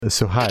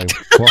So hi,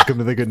 welcome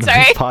to the Good Sorry.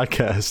 Noise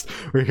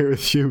Podcast. We're here with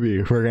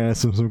Shuby. We're gonna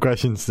ask some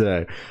questions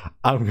today.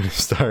 I'm gonna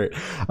start.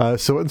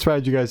 So what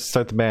inspired you guys to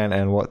start the band,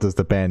 and what does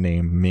the band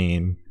name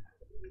mean?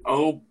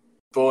 Oh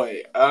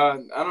boy,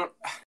 I don't.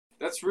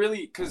 That's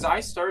really because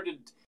I started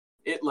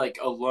it like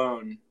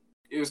alone.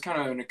 It was kind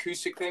of an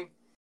acoustic thing,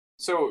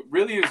 so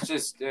really it was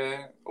just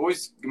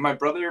always my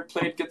brother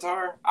played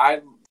guitar.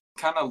 I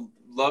kind of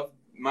loved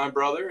my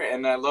brother,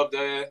 and I loved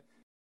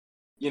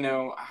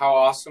how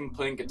awesome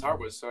playing guitar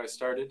was. So I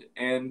started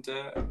and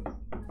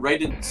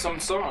writing some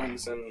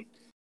songs, and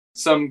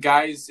some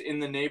guys in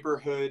the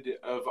neighborhood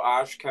of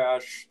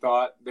Oshkosh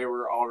thought they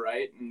were all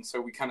right, and so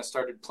we kind of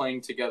started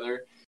playing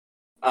together.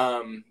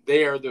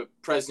 They are the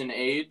present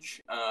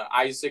age,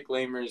 Isaac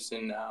Lamers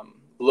and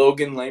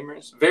Logan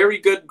Lamers. Very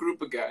good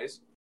group of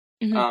guys.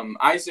 Mm-hmm.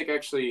 Isaac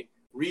actually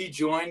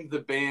rejoined the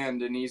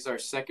band, and he's our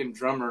second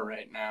drummer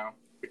right now,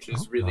 which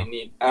is really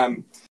neat.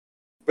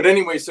 But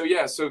anyway, so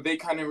they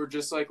kind of were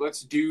just like,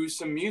 let's do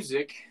some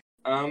music.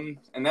 And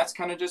that's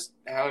kind of just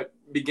how it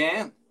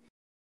began.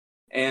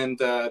 And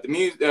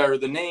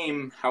the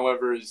name,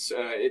 however, is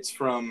it's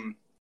from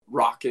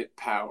Rocket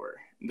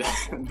Power,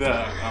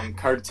 the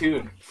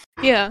cartoon.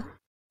 Yeah.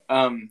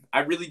 I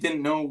really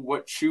didn't know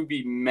what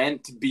Shuby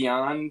meant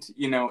beyond,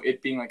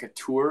 it being like a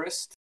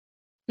tourist.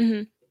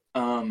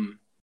 Mm-hmm.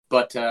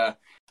 But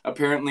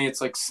apparently it's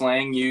like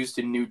slang used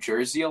in New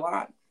Jersey a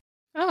lot.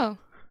 Oh.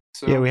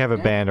 So, Yeah, we have a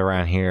band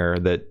around here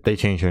that they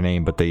changed their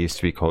name, but they used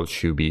to be called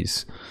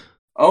Shubies.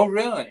 Oh,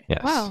 really?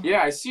 Yes. Wow.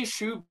 Yeah, I see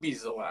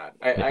Shubies a lot.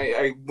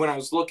 I when I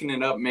was looking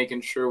it up,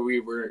 making sure we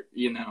were,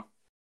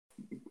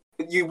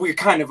 we're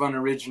kind of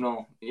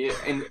unoriginal.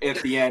 And at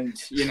the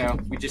end,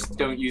 we just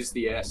don't use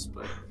the S.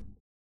 But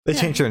They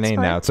changed their name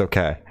fine. now. It's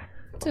okay.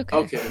 It's okay.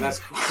 okay, that's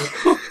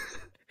cool.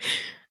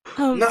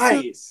 So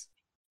Nice.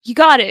 you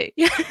got it.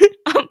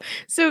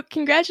 So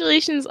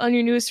congratulations on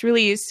your newest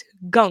release,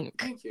 Gunk.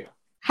 Thank you.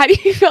 How do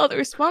you feel the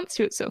response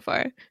to it so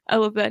far? I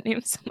love that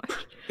name so much.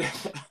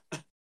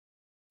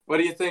 What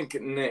do you think,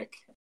 Nick?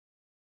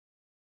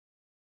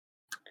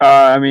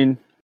 I mean,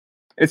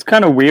 it's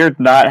kind of weird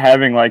not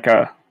having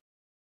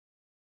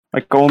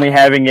only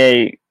having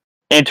a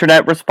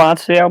internet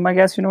response to the album, I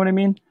guess, you know what I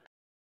mean?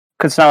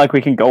 Because it's not like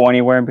we can go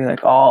anywhere and be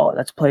like, oh,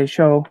 let's play a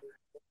show.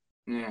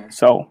 Yeah.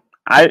 So,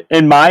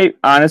 in my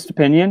honest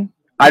opinion,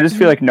 I just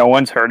feel like no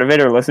one's heard of it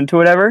or listened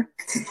to it ever.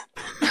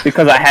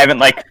 Because I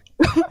haven't,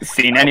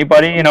 seen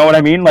anybody, you know what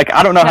I mean?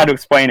 I don't know how to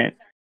explain it.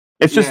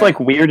 It's just,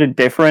 weird and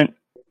different.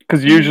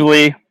 Because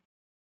usually,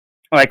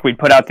 we'd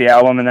put out the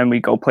album and then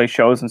we'd go play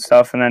shows and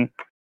stuff. And then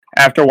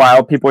after a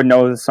while, people would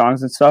know the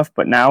songs and stuff.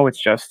 But now it's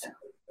just,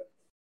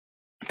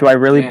 do I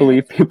really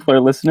believe people are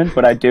listening?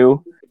 But I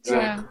do.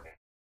 Exactly.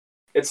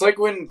 It's like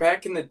when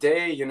back in the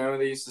day,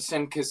 they used to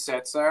send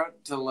cassettes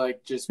out to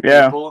just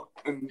people,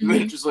 and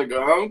they're just like,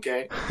 oh,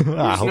 okay. I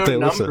There's hope no they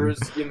numbers,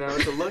 listen.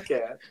 to look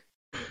at.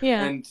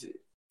 Yeah. And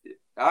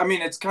I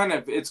mean, it's kind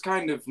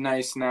of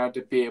nice now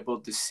to be able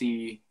to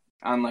see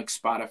on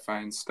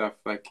Spotify and stuff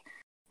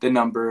the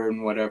number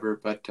and whatever.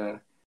 But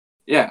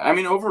I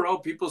mean, overall,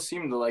 people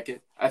seem to like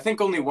it. I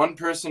think only one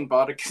person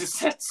bought a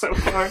cassette so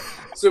far,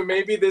 so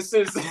maybe this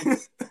is.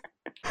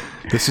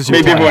 This is your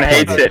Maybe time. everyone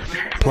hates it.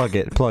 Plug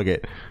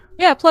it.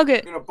 Yeah, plug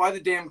it. Buy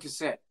the damn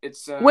cassette.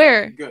 It's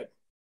Where? Good.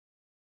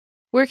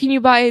 Where can you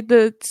buy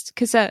the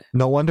cassette?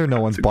 No wonder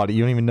no one's bought it.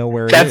 You don't even know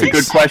where it That's is. a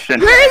good question.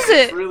 Where is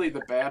That's it? really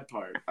the bad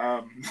part.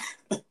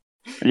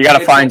 You gotta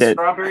It's find at it.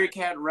 Strawberry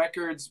Cat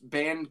Records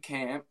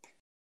Bandcamp,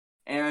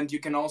 and you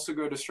can also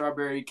go to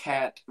Strawberry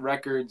Cat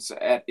Records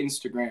at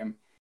Instagram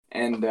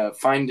and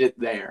find it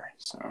there.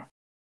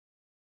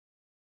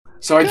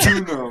 So I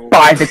do know.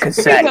 Buy the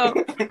cassette.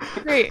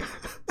 Great.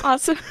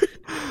 Awesome.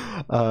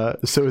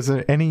 So is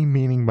there any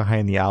meaning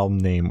behind the album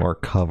name or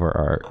cover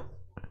art?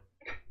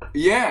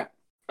 Yeah.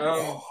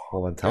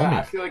 Well, then tell me.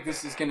 I feel like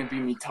this is gonna be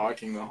me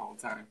talking the whole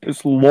time.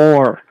 It's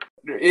lore.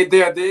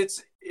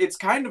 It's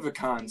kind of a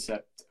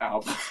concept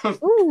album.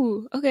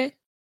 Ooh, okay.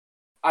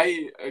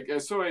 I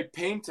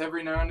paint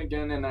every now and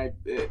again, and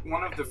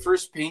one of the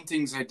first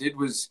paintings I did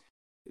was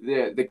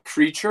the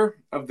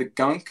creature of the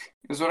gunk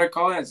is what I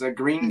call it. It's a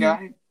green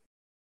guy,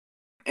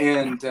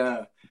 and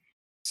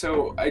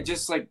so I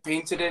just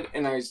painted it,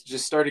 and I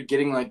just started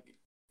getting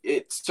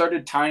it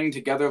started tying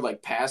together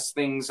past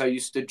things I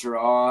used to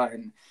draw,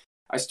 and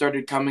I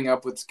started coming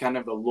up with kind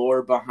of a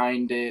lore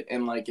behind it,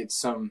 and it's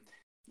some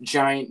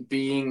giant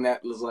being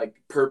that was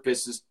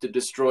purpose is to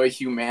destroy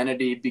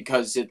humanity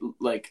because it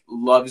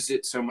loves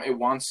it so much, it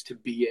wants to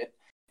be it,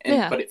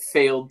 but it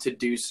failed to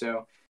do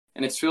so,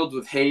 and it's filled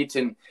with hate.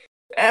 And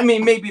I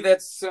mean, maybe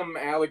that's some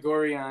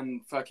allegory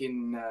on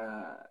fucking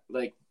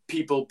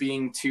people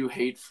being too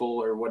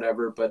hateful or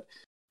whatever, but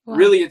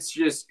really it's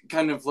just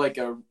kind of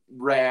a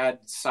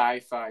rad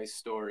sci-fi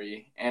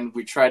story, and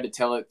we tried to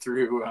tell it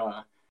through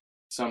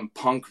some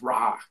punk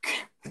rock.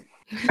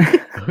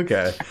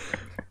 Okay.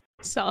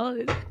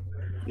 Solid.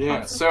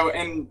 Yeah. So,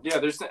 and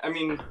there's, I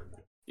mean,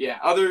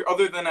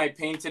 other than I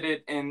painted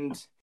it and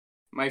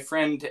my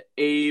friend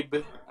Abe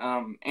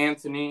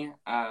Anthony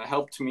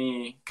helped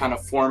me kind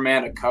of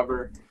format a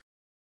cover.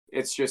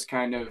 It's just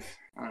kind of,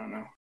 I don't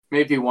know.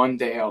 Maybe one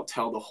day I'll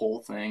tell the whole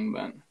thing,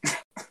 but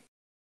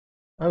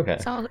Okay.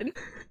 Solid.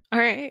 All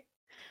right.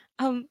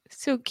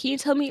 So can you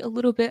tell me a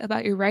little bit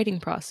about your writing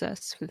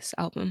process for this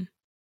album?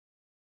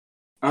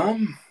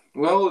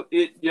 Well,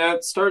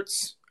 it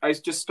starts. I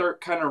just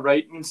start kind of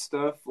writing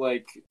stuff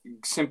like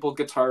simple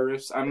guitar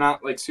riffs. I'm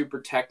not like super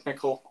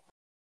technical.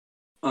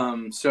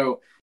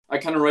 So I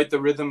kind of write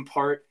the rhythm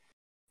part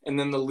and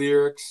then the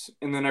lyrics,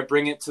 and then I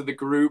bring it to the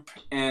group,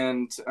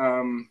 and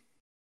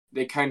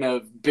they kind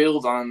of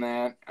build on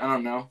that. I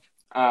don't know.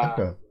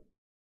 Okay.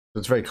 So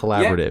it's very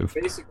collaborative.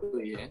 Yeah,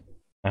 basically, yeah.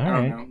 All I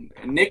right. don't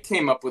know. Nick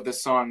came up with a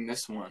song,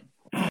 this one.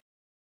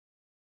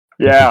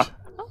 Yeah.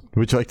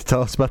 Would you like to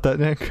tell us about that,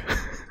 Nick?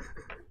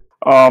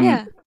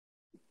 Yeah.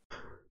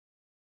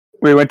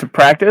 We went to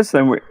practice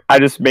and I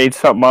just made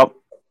something up.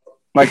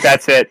 Like,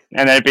 that's it.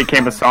 And then it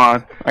became a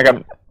song. Like,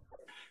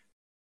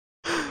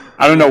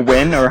 I don't know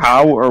when or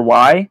how or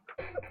why,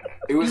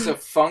 It was a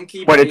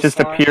funky but it bass just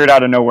line. appeared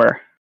out of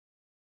nowhere.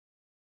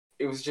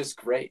 It was just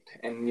great,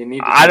 and you need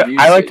to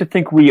I like to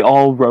think we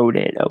all wrote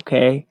it,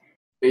 okay?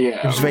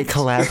 It was Yeah. very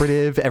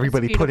collaborative.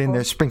 Everybody put in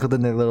their, beautiful. sprinkled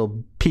in their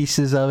little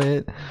pieces of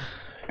it.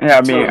 Yeah,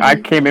 I mean, I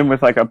Totally. came in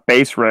with like a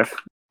bass riff,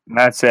 and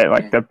that's it,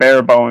 like the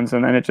bare bones,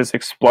 and then it just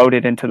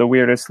exploded into the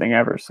weirdest thing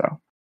ever, so.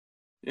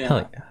 Yeah.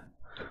 Hell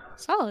yeah.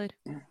 Solid.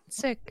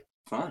 Sick.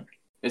 Fun.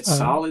 It's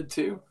solid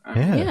too. I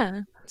mean, Yeah.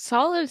 Yeah.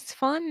 Solid. It's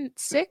fun.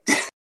 It's sick.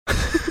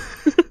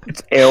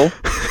 It's ill,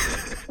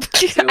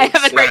 I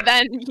haven't heard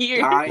that in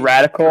years.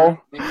 radical.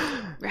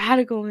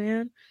 Radical,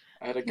 man.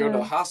 I had to go to Yeah.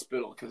 the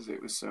hospital because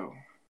it was so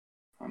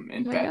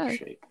in my bad God.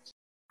 shape.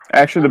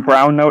 Actually, the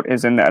brown note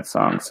is in that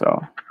song, so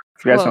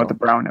if you guys know Whoa. what the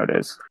brown note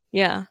is.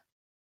 Yeah.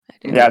 I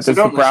do. Yeah, So there's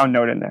the don't brown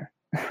note in there.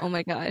 Oh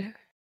my god. I'm a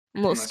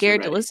little Unless you're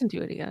scared to ready. listen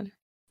to it again.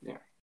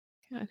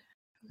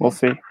 We'll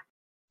see.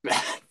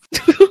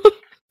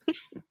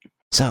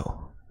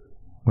 So,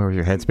 where was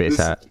your headspace This-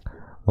 at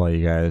while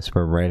you guys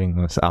were writing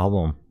this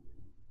album?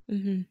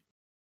 Mm-hmm.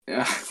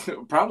 Yeah,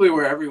 probably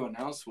where everyone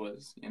else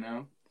was. You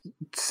know.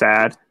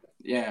 Sad.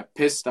 Yeah,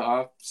 pissed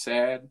off,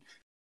 sad.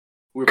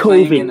 We're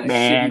playing in a COVID,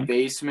 man. shitty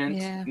basement.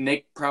 Yeah.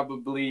 Nick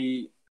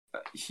probably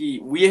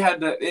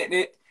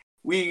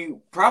we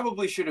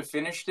probably should have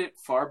finished it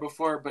far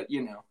before, but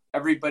you know,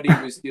 everybody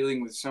was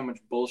dealing with so much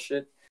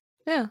bullshit.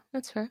 Yeah,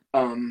 that's fair.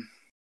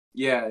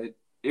 Yeah,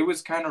 it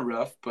was kind of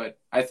rough, but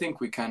I think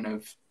we kind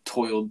of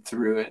toiled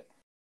through it.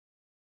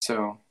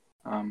 So,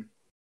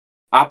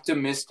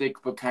 optimistic,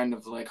 but kind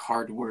of like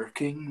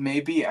hardworking,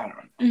 maybe. I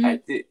don't know.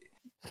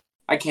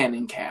 I can't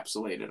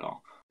encapsulate it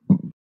all.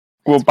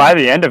 Well, by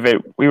the end of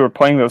it, we were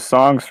playing those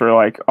songs for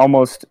like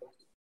almost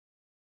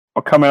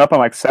coming up on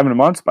like 7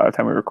 months by the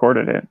time we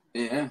recorded it.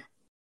 Yeah,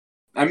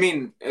 I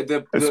mean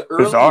the It's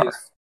bizarre.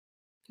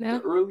 Yeah.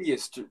 the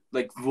earliest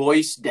like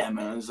voice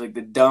demos, like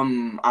the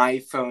dumb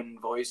iPhone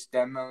voice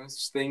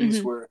demos things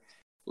Mhm. were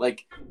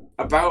like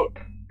about.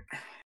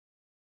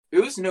 It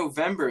was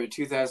November of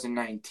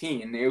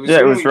 2019. It was Yeah,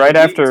 it when was we right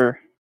released-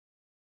 after.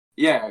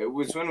 Yeah, it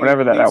was when Whatever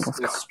we that released album's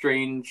the called.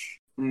 Strange.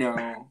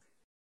 No.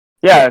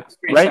 Yeah,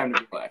 Strange right? Time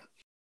to Be Black.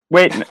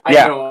 Wait, I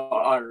yeah, know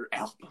our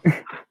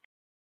album.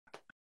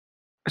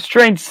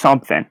 Strange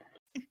Something.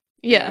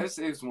 Yeah. This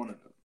is one of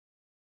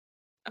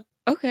them.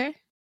 Okay.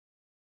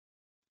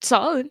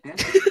 Solid.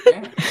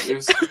 Yeah, it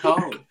was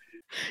solid.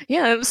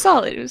 Yeah, it was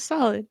solid. It was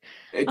solid.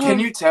 Can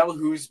you tell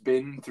who's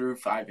been through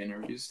 5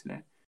 interviews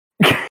today?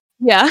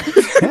 Yeah.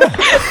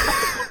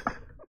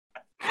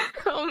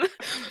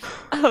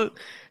 Yeah.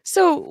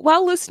 So,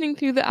 while listening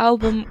through the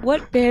album,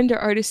 what band or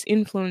artist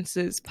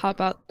influences pop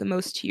out the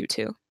most to you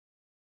two?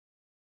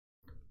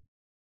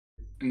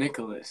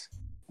 Nicholas.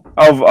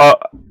 Of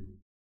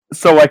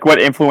so like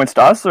what influenced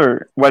us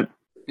or what?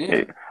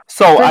 Yeah.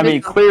 So For I the-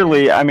 mean,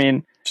 clearly, I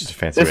mean, Just a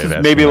fancy this way of is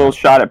asking maybe a that. little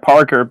shot at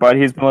Parker, but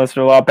he's been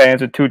listening to a lot of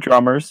bands with 2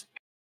 drummers,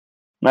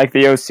 like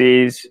the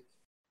OCs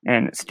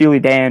and Steely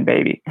Dan,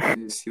 baby.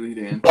 Steely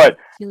Dan. But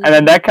and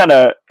then that kind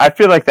of, I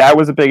feel like that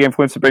was a big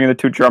influence of bringing the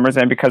 2 drummers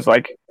in because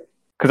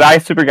I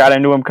super got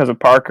into him because of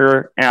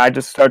Parker, and I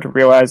just started to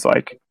realize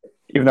like,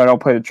 even though I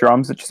don't play the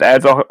drums, it just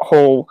adds a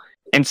whole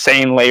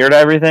insane layer to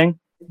everything,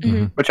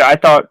 Mhm. which I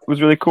thought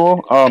was really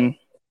cool.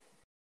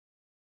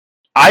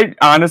 I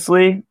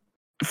honestly,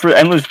 for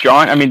Endless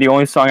Jaunt, I mean, the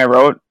only song I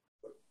wrote,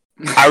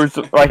 I was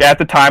like, at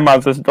the time, I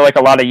was listening to like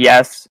a lot of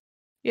Yes,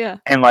 Yeah.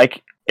 and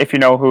like, if you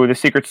know who the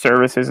Secret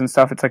Service is and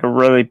stuff, it's like a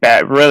really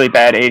bad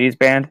 80s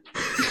band.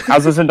 I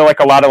was listening to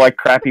like a lot of like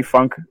crappy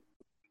funk,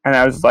 and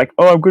I was like,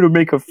 oh, I'm gonna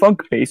make a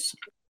funk bass,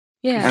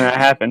 and Yeah. that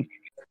happened.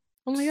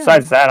 Oh my god.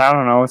 Besides that, I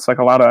don't know, it's like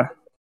a lot of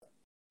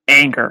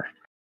anger,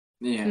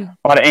 Yeah.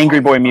 a lot of angry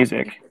boy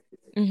music.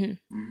 hmm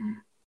Mhm.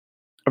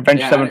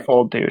 Avenged Yeah,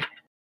 Sevenfold, dude.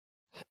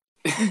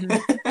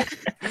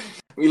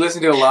 We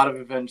listened to a lot of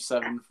Avenged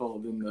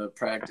Sevenfold in the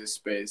practice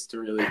space to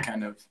really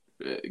kind of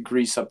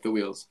grease up the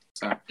wheels.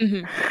 So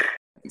hmm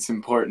it's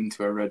important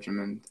to our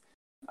regiment.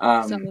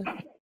 Solid.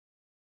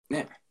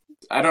 Yeah.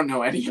 I don't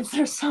know any of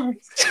their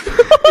songs.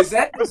 Is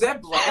that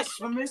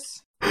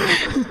blasphemous?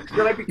 Did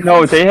I become-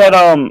 No, they had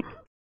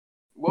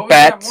What was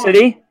Bat that one?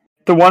 City,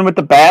 the one with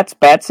the bats,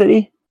 Bat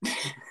City.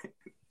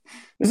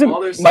 Isn't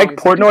All their Mike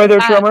songs- Portnoy their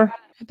drummer?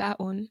 That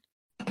one.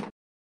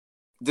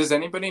 Does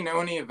anybody know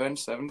any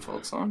Avenged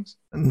Sevenfold songs?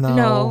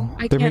 No,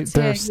 I can't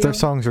say I their do.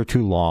 songs are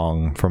too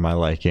long for my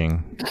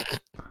liking.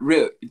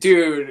 Really,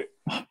 dude,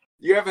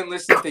 you haven't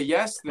listened to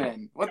Yes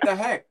then? What the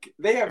heck?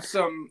 They have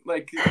some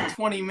like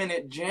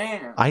 20-minute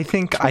jam. I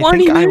think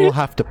 20 I will minutes?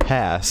 have to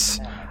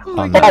pass Oh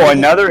my on God. that. Oh,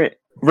 another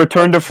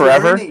Return to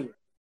Forever. Journey,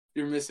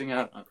 you're missing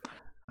out on.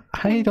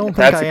 I don't think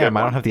That's a I good am.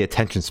 I one. don't have the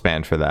attention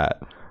span for that.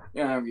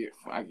 Yeah,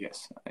 I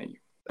guess.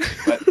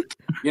 But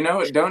you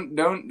know, don't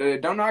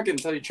knock it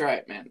until you try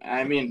it, man.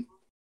 I mean,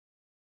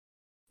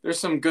 there's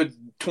some good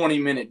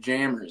 20-minute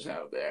jammers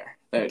out there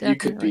that you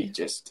could be Definitely.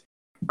 just.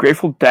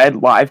 Grateful Dead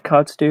live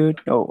cuts, dude.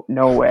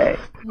 No way.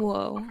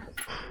 Whoa.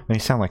 They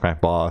sound like my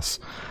boss.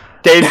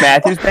 Dave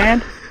Matthews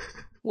Band.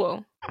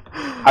 Whoa.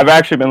 I've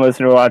actually been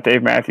listening to a lot of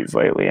Dave Matthews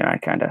lately, and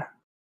I'm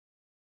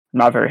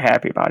not very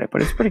happy about it,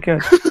 but it's pretty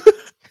good.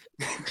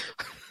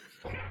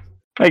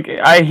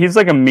 He's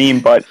like a meme,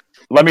 but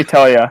let me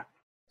tell you,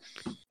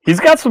 he's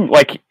got some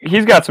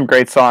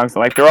great songs.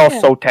 Like they're all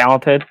Yeah. so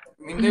talented.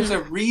 I mean, there's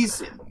a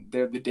reason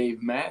they're the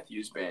Dave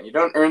Matthews Band. You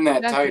don't earn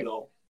that Exactly.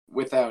 title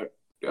without.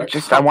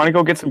 I want to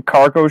go get some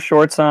cargo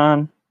shorts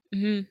on.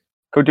 Hmm.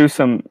 Go do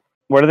some.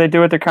 What do they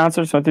do at their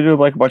concerts? Don't they do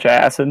like a bunch of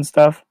acid and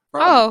stuff?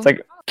 Oh. It's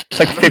like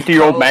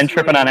 50-year-old men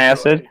tripping on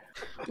acid.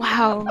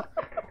 Wow.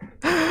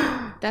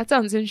 That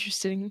sounds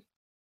interesting.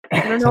 I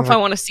don't know Sounds if I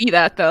like- want to see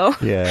that though.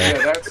 Yeah. Yeah,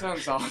 that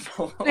sounds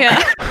awful. Yeah.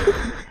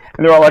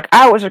 And they're all like,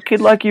 "I was a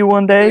kid like you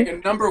one Like,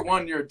 day." number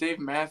one, you're a Dave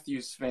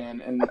Matthews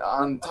fan, and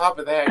on top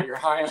of that, you're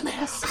high on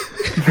acid.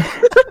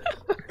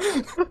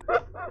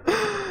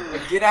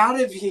 Like, get out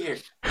of here.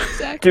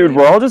 Exactly. Dude,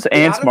 we're all just Get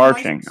ants out of my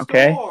marching,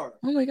 okay? store.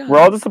 Oh my God. We're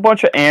all just a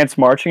bunch of ants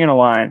marching in a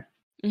line.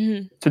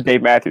 Mhm. It's a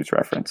Dave Matthews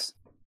reference.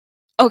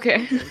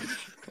 Okay.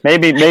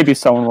 Maybe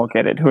someone will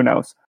get it. Who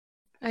knows?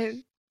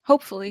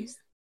 Hopefully.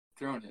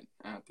 Throwing it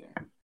out there.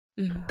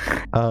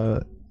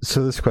 Mhm.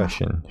 So this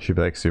question should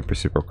be like super,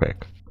 super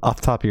quick. Off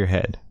the top of your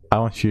head, I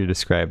want you to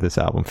describe this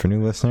album for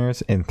new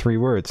listeners in 3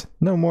 words.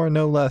 No more,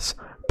 no less.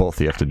 Both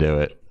of you have to do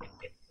it.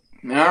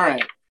 All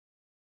right.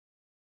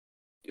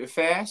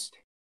 Fast,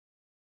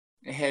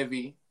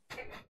 heavy,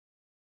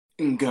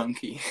 and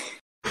gunky.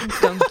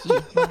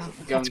 Gunky. Wow.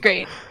 That's Gunky.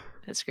 great.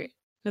 That's great.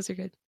 Those are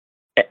good.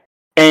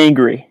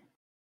 Angry.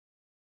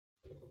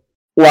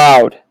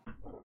 Loud.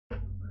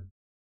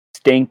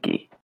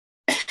 Stinky.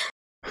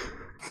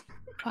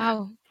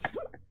 Wow.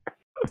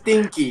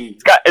 Stinky.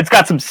 It's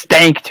got some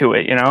stank to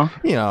it, you know?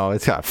 You know,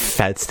 it's got a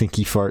fat,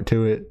 stinky fart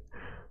to it.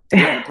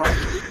 Yeah, probably.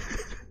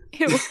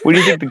 Ew. What do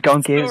you think the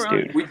gunk So is,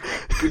 wrong. dude?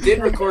 We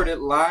did record it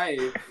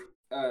live,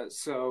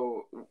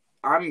 so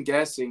I'm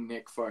guessing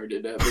Nick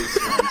farted at least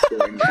once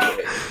during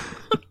the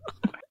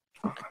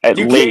day. At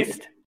You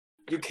least.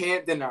 You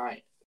can't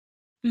deny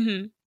it.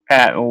 Hmm.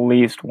 At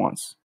least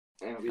once.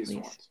 At least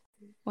Least. once.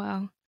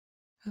 Wow.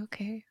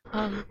 Okay.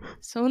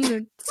 So in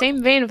the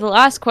same vein of the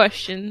last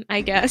question,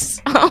 I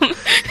guess,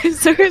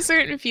 is there a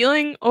certain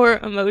feeling or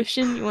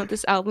emotion you want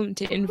this album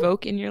to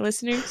invoke in your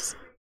listeners?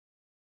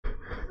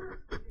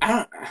 I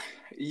don't.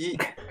 Ye-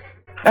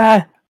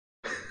 Ah,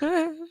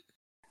 Uh,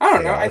 I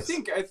don't know. Yes.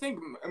 I think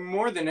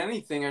more than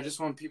anything, I just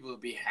want people to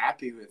be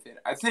happy with it.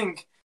 I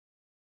think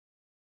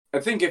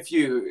if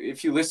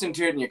you listen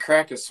to it and you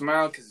crack a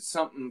smile because it's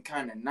something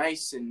kind of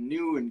nice and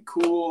new and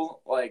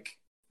cool, like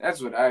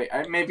that's what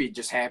I maybe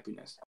just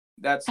happiness.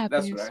 That's what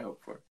Happiness. I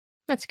hope for.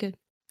 that's good.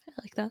 I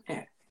like that.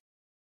 that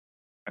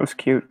was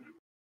cute.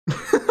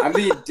 I'm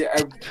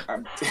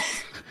I'm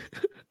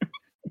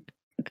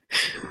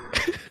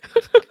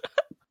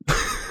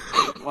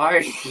why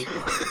are you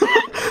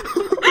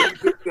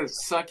the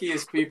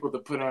suckiest people to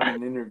put on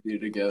an interview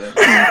together?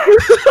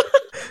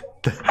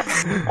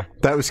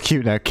 That was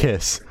cute. Now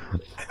kiss.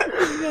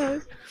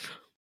 Oh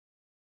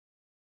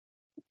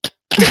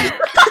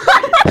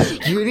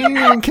You didn't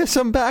even kiss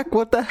him back.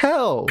 What the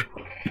hell?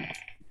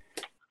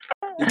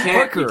 You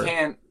can't. You Parker.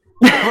 can't.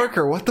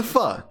 Parker, what the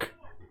fuck?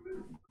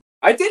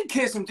 I did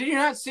kiss him. Did you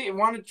not see it?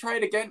 Want to try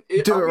it again?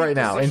 Do Are it we right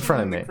now, in positioned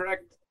front of the me.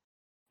 correct-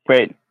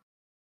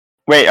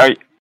 Wait,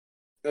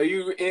 Are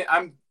you?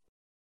 I'm.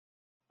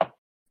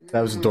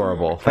 That was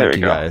adorable. There Thank we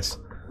you go. guys.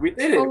 We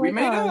did it. Oh we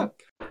my made God. up.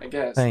 I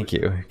guess. Thank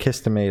you.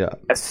 Kissed and made up.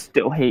 I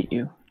still hate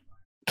you.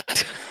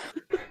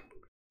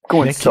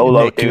 Going Nick,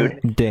 solo, Nick,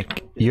 dude.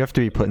 Dick, you have to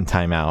be put in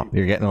timeout.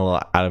 You're getting a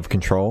little out of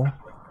control.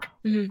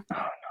 Mhm.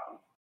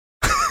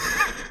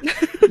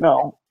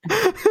 No.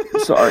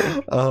 Sorry.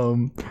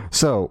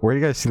 So where do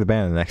you guys see the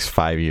band in the next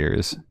 5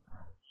 years?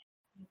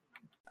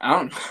 I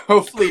don't know.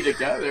 Hopefully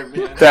together,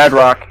 man. Dad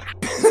rock.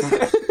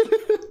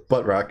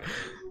 Butt rock.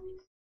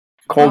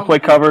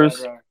 Coldplay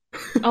covers.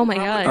 Oh my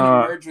Probably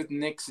God. merge with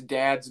Nick's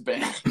dad's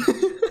band.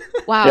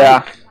 Wow.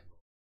 Yeah.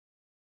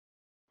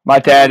 My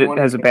dad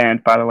has a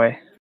band, by the way.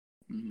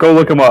 Go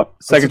look him up.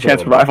 Second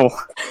Chance adorable.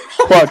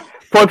 Revival.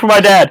 Plug for my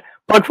dad.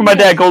 Plug for my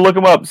dad. Go look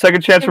him up.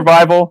 Second Chance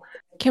Revival.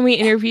 Can we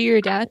interview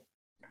your dad?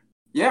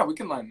 Yeah, we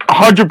can line that.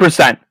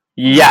 100%.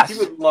 Yes. He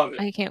would love it.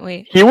 I can't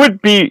wait. He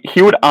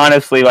would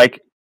honestly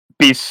like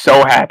be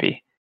so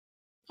happy.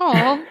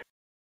 Oh,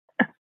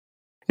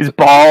 He's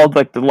bald,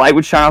 like the light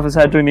would shine off his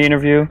head during the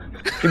interview.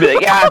 He'd be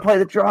like, "Yeah, I play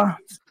the drums."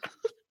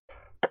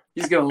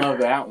 He's gonna love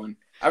that one.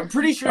 I'm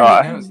pretty sure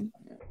Uh, he knows.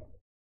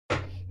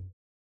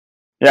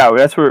 Yeah,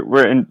 that's where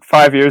we're in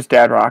 5 years.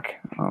 Dad Rock.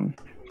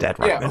 Dad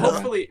rock. Yeah,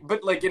 hopefully,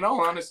 but like in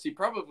all honesty,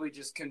 probably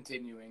just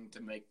continuing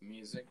to make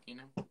music. You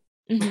know,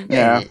 mhm.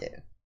 Yeah.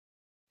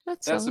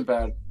 That's that's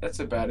solid.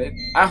 about it.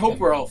 I hope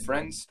we're all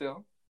friends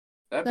still.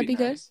 That'd be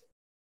good. nice.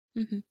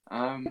 Mhm.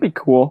 That'd be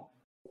cool.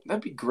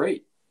 That'd be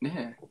great.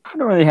 Yeah, I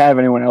don't really have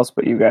anyone else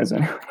but you guys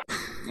anyway.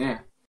 yeah.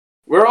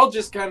 We're all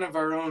just kind of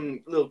our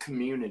own little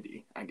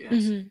community, I guess.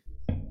 Mhm.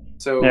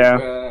 So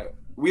Yeah.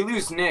 we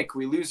lose Nick,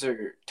 we lose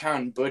our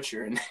town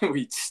butcher, and then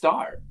we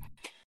starve.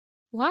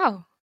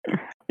 Wow.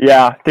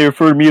 Yeah, they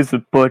refer to me as the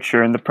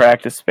butcher in the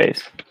practice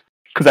space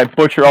because I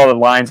butcher all the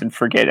lines and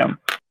forget them.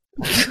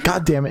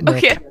 God damn it,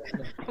 Nick. Okay.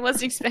 I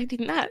wasn't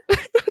expecting that.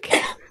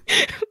 Okay.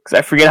 Because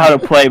I forget how to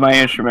play my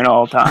instrument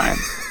all the time.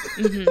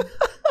 Mhm.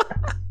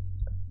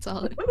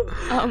 Solid.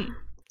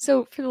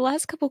 So for the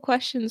last couple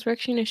questions, we're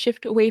actually gonna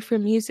shift away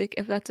from music,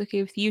 if that's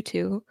okay with you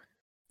two.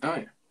 Oh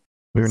yeah.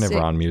 We were never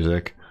Sick. on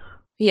music.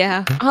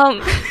 Yeah.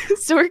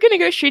 So we're gonna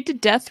go straight to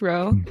death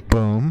row.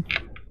 Boom.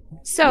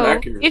 So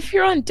Accurate. if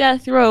you're on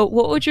death row,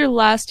 what would your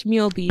last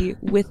meal be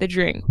with a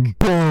drink?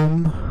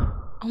 Boom.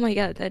 Oh my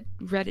god, that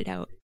read it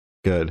out.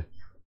 Good.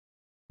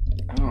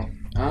 Oh,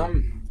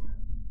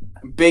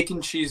 bacon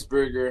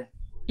cheeseburger,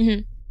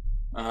 Mhm.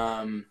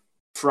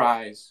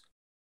 Fries,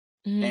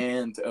 Mhm.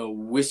 and a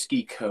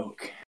whiskey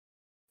Coke.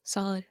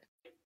 Solid.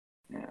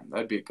 Yeah,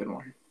 that'd be a good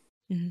one.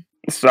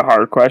 This is a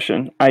hard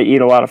question. I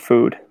eat a lot of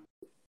food.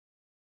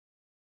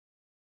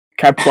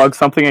 Can I plug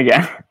something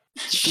again?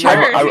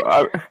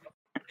 Sure.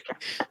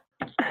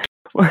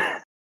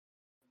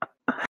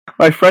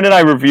 My friend and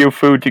I review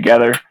food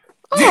together.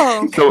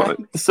 Oh.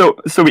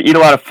 So we eat a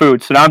lot of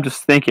food. So now I'm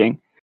just thinking,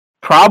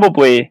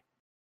 probably,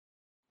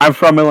 I'm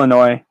from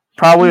Illinois.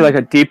 Probably like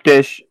a deep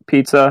dish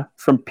pizza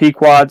from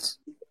Pequod's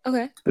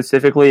Okay.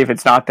 specifically. If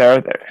it's not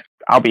there,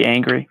 I'll be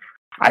angry.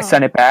 I Oh.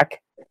 send it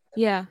back.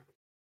 Yeah.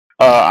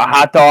 A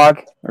hot dog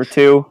or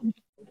two.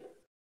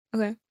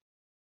 Okay.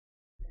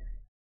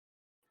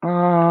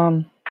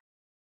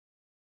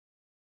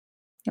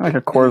 Like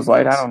a Coors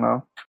Light. I don't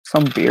know.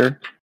 Some beer.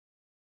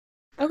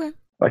 Okay.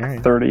 Like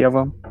Alright. 30 of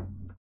them.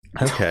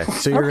 Okay.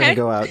 So you're Okay. gonna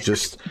go out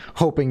just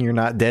hoping you're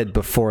not dead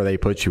before they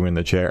put you in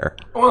the chair.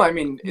 Well, I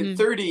mean, Mm.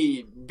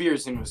 30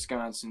 beers in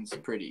Wisconsin's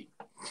pretty.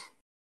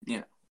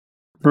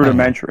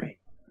 Rudimentary.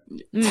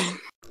 Mm.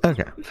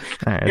 Okay.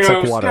 Alright. It's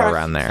like water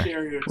around there.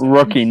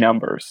 Rookie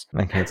numbers.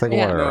 Okay, it's like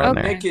Yeah. water No, around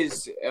Okay.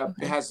 there.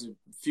 Nick has a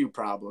few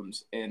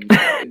problems, and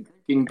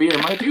drinking beer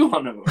might be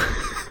one of them.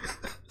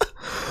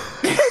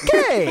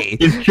 Okay.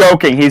 He's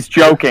joking. He's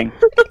joking.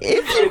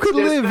 If you It's could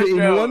just live a in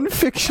joke. one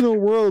fictional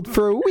world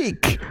for a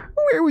week,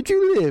 where would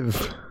you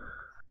live?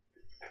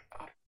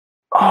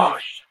 Oh,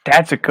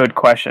 that's a good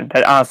question.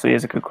 That honestly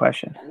is a good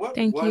question. What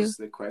Thank was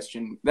the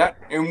question?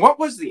 And what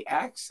was the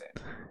accent?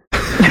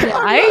 Yeah,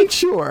 I'm not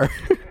sure.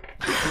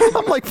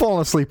 I'm like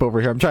falling asleep over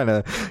here. I'm trying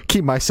to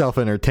keep myself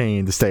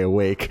entertained to stay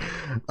awake.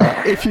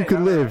 If you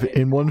could live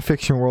in one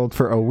fictional world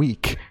for a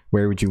week,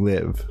 where would you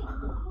live?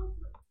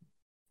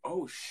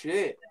 Oh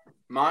shit,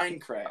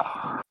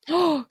 Minecraft.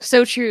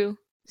 So true.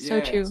 So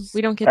Yes. true.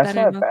 We don't get That's that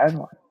not a enough. bad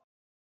one.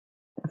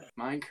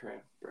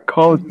 Minecraft, bro.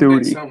 Call of Thanks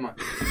Duty. so much.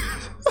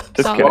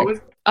 Just Solid. kidding. What was,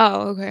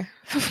 Oh, okay.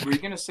 were you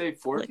gonna say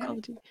Like Call of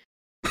Fortnite? Duty.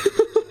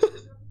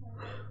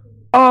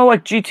 Oh,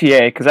 like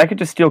GTA, because I could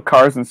just steal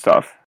cars and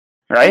stuff,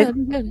 Yeah, right? that'd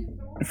be good.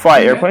 And fly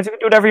Yeah. airplanes. You can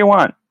do whatever you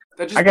want.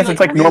 That'd just I be guess it's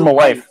like real normal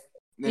life.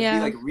 That'd Yeah.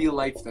 be like real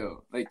life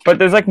though. Like, But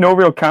there's like no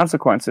real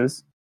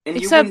consequences. and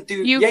you Except wouldn't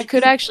do. you yeah,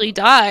 could actually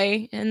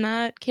die in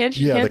that. Can't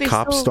you? Yeah, Can't the they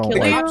cops still don't,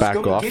 kill The like, you? cops back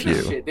don't off give a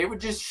you. shit. They would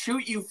just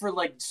shoot you for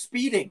like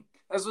speeding.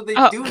 That's what they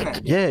Oh. do in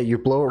that. Yeah, you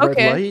blow a red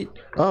Okay. light.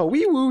 Oh,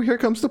 wee woo! Here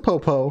comes the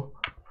popo.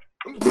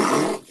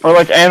 Or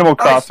like Animal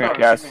Crossing, Ice I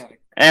guess. Star Cinematic.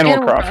 Animal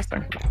Animal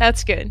Crossing.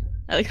 That's good.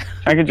 I like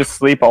I could just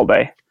sleep all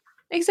day.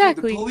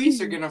 exactly. The police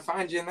are gonna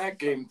find you in that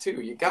game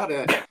too. You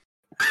gotta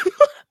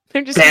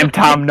They're just Damn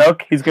Tom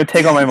Nook, he's gonna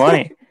take all my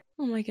money.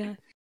 Oh my god.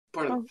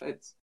 part of the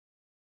feds.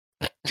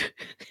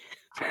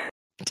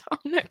 Tom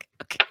Nook.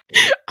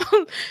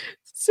 Okay.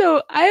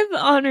 So I have the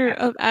honor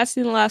of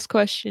asking the last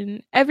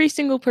question. Every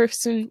single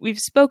person we've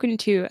spoken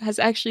to has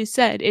actually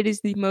said it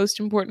is the most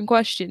important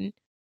question.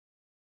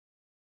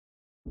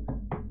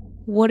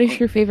 What is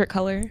your favorite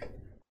color?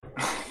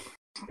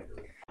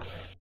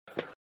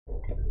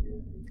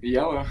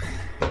 Yellow.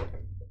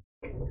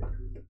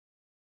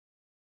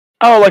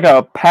 Oh, like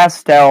a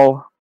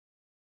pastel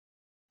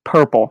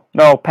purple.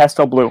 No,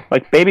 pastel blue.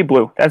 Like baby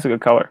blue. That's a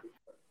good color.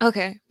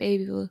 Okay,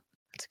 baby blue.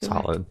 That's a good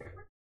one. Solid.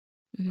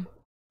 Mhm.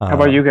 How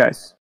about you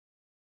guys?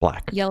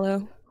 Black.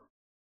 Yellow.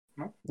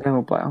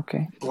 Yellow, black.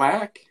 Okay.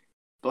 Black.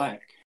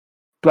 Black.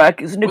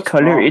 Black isn't a What's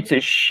color, wrong? it's a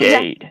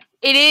shade.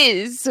 It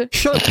is.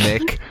 Shut up,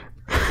 Nick.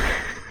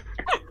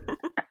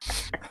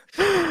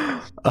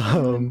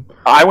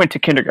 I went to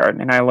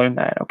kindergarten and I learned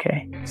that.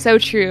 Okay. So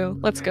true.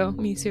 Let's go.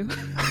 Me too.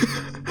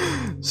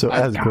 So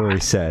as Glory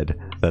said,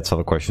 that's all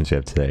the questions we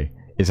have today.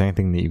 Is there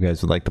anything that you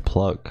guys would like to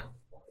plug?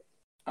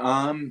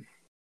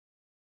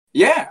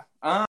 Yeah.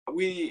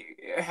 We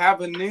have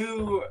a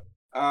new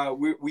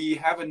we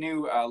have a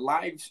new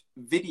live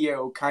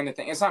video kind of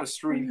thing. It's not a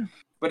stream,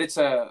 but it's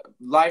a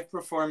live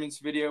performance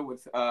video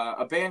with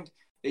a band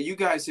that you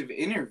guys have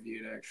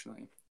interviewed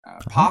actually.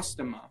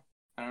 Postuma.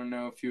 I don't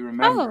know if you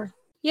remember. Oh,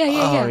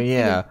 yeah. Oh,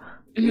 yeah.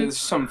 There's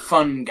some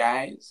fun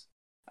guys.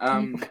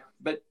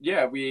 But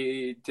yeah,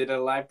 we did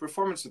a live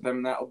performance with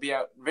them. That'll be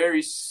out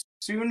very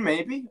soon,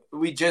 maybe.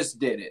 We just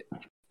did it.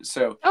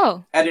 So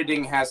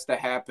editing has to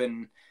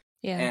happen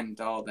and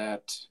all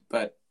that.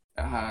 But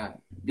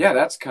yeah,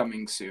 that's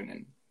coming soon.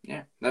 And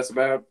yeah, that's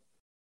about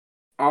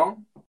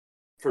all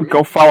for me.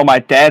 Go follow my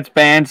dad's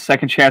band,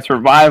 Second Chance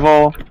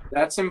Revival.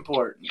 That's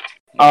important.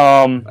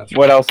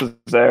 What else is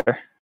there?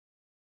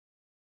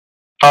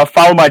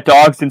 Follow my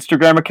dog's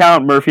Instagram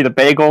account, Murphy the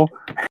Bagel.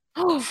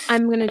 Oh,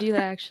 I'm gonna do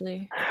that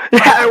actually.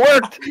 Yeah,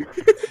 it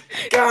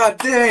worked. God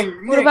dang!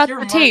 What Nick, about you're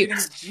the a marketing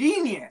tapes?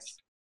 Genius.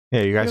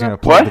 Yeah, you guys What gonna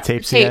about play what? the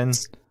tapes again?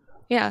 Tapes.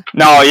 Yeah.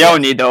 No, you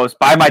don't need those.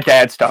 Buy my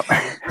dad's stuff.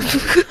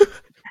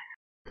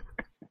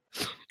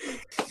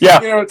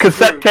 Yeah, You know what to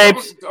cassette do.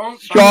 tapes, Don't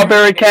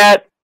Strawberry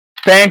Cat,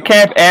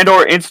 Bandcamp, and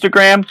or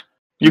Instagram.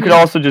 You could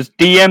also just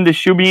DM the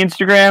Shuby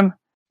Instagram,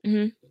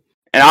 Mhm.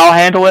 and I'll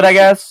handle it, I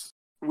guess.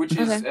 Which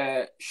is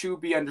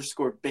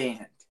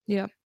Shuby_band.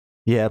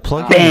 Yeah,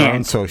 plugging Bam. your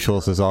own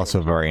socials is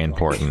also very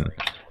important.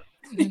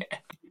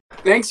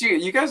 Thanks,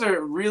 you guys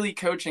are really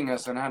coaching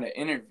us on how to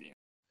interview.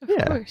 Of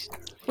Yeah. course.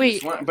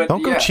 Wait. But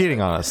Don't go yeah.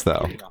 cheating on us,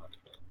 though.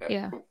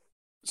 Yeah.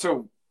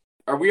 So,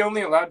 are we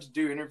only allowed to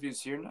do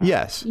interviews here now?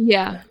 Yes.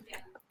 Yeah.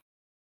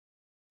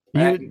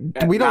 At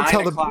We don't 9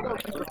 tell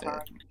o'clock the. our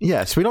time?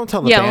 Yes, we don't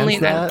tell the Yeah, only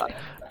bands at 9 that.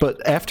 o'clock.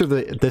 But after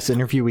this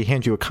interview, we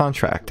hand you a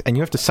contract, and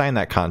you have to sign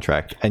that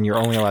contract, and you're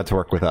only allowed to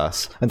work with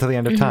us until the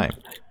end of time.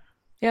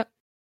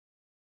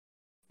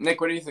 Nick,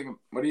 what do you think?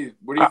 What do you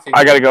think?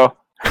 I gotta go.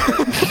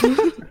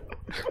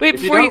 Wait,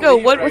 If you before you don't go,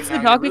 leave what's right the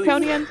now, dog you're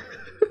account really-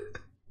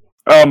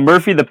 again?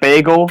 Murphy the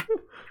Bagel.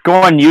 Go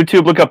on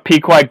YouTube, look up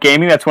Pequod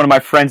Gaming. That's one of my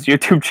friend's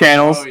YouTube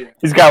channels. Oh, yeah.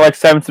 He's got like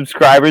 7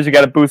 subscribers. You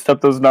got to boost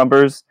up those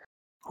numbers.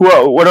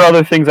 What are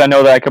other things I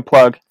know that I could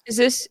plug? Is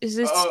this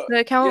the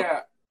account? Yeah.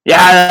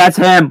 Yeah, that's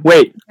him.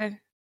 Wait, Wait.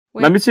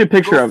 let me see a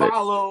picture Go of it.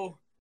 follow.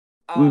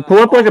 Pull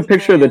up like all a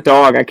picture of the bands.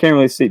 dog. I can't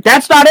really see.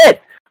 That's not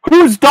it.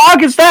 Whose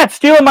dog is that?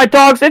 Stealing my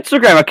dog's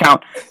Instagram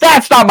account.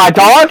 That's not my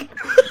dog.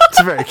 It's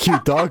a very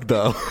cute dog,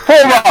 though.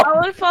 Hold up.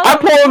 I'm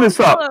pulling this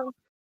up.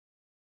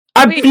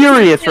 I'm Wait,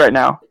 furious is it- right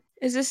now.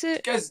 Is this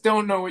it? You guys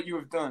don't know what you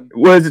have done.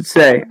 What does it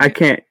say? I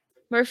can't.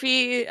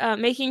 Murphy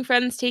making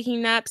friends, taking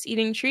naps,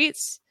 eating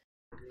treats.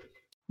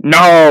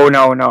 No.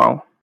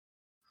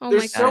 Oh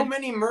There's my god. so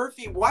many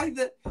Murphy. Why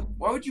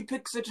would you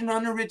pick such an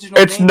unoriginal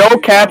It's name no for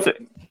your caps. dog?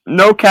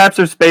 No caps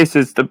or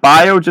spaces. The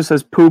bio just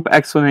says poop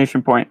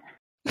exclamation point.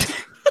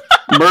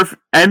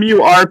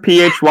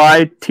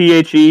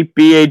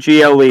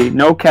 MurphyTheBagle.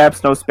 No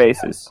caps, no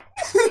spaces.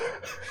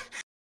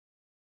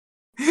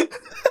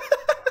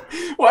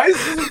 Why is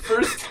this the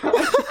first time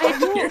I I'm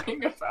don't-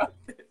 hearing about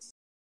this?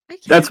 I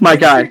can't- That's my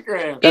guy.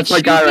 Instagram. That's Is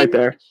my guy Shuby- right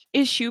there.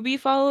 Is Shuby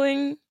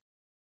following?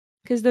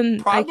 Because then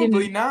I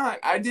Probably can. not.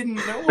 I didn't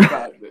know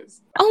about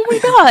this. Oh my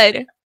god.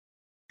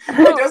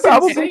 It doesn't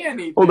Probably. say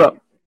anything. Hold up.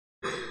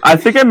 I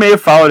think I may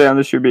have followed it on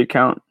the Shuby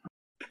account.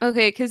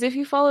 Okay, because if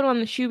you follow it on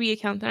the Shuby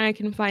account, then I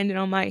can find it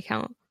on my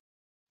account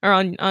or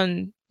on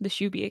the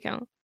Shuby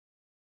account.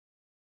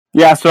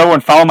 Yeah, so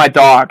everyone follow my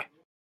dog.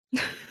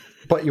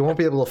 But you won't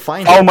be able to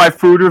find Follow it. my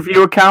food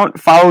review account.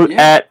 Follow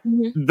Yeah. at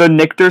Mhm. the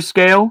Nichter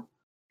scale.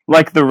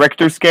 Like the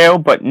Richter scale,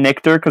 but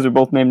Nichter because we're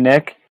both named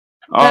Nick.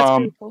 That's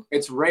pretty cool.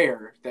 It's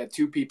rare that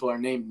two people are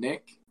named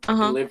Nick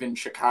and live in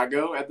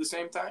Chicago at the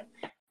same time.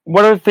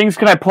 What other things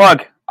can I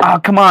plug? Oh,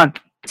 come on.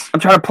 I'm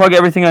trying to plug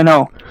everything I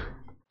know.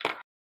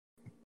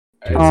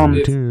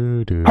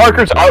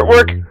 Parker's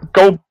artwork.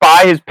 Go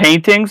buy his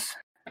paintings.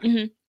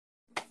 Mhm.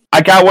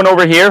 I got one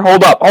over here.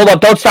 Hold up.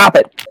 Don't stop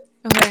it.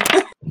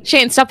 Okay.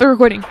 Shane, stop the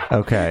recording.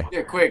 Okay.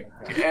 Yeah, quick.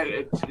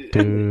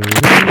 You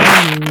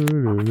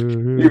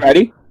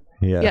ready?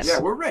 Yes. Yeah,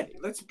 we're ready.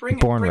 Let's bring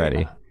it. Born bring it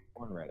ready.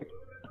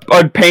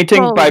 on. A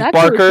painting Oh, by that's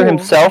Barker really cool.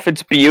 himself.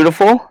 It's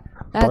beautiful.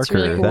 That's Barker,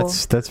 really cool.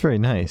 that's very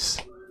nice.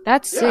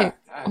 That's Yeah. sick.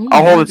 Oh my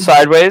I'll hold God. it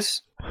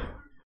sideways.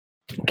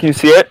 Can you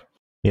see it?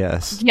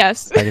 Yes.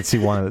 Yes. I can see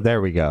one of the,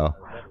 there we go.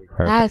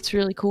 Perfect. That's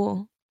really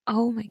cool.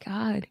 Oh my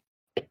god.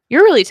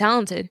 You're really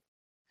talented.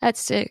 That's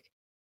sick.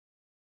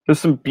 There's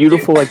some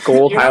beautiful like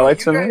gold You know,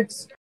 highlights you in there.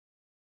 guys-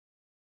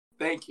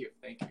 Thank you.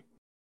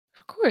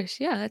 Of course,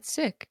 yeah, that's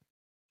sick.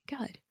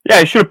 God. Yeah,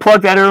 I should have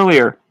plugged that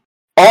earlier.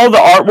 All the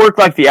artwork,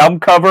 like the album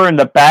cover and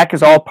the back,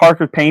 is all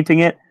Parker painting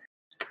it.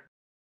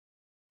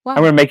 Wow.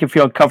 I'm gonna make him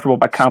feel uncomfortable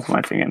by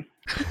complimenting him.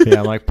 Yeah,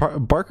 I'm like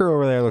Barker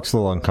over there looks a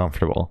little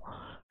uncomfortable.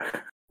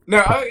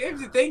 No,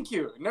 thank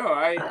you. No,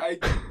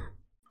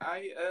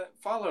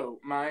 follow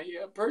my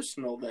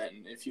personal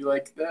then, if you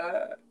like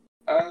the.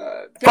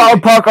 Follow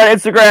Park on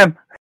Instagram.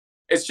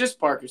 It's just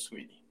Parker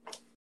Sweeney.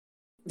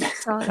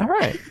 All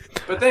right.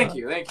 But thank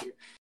you.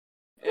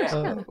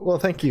 Yeah. Well,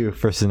 thank you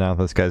for sitting down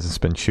with us, guys. It's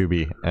been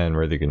Chubby and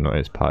Really Good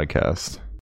Noise podcast.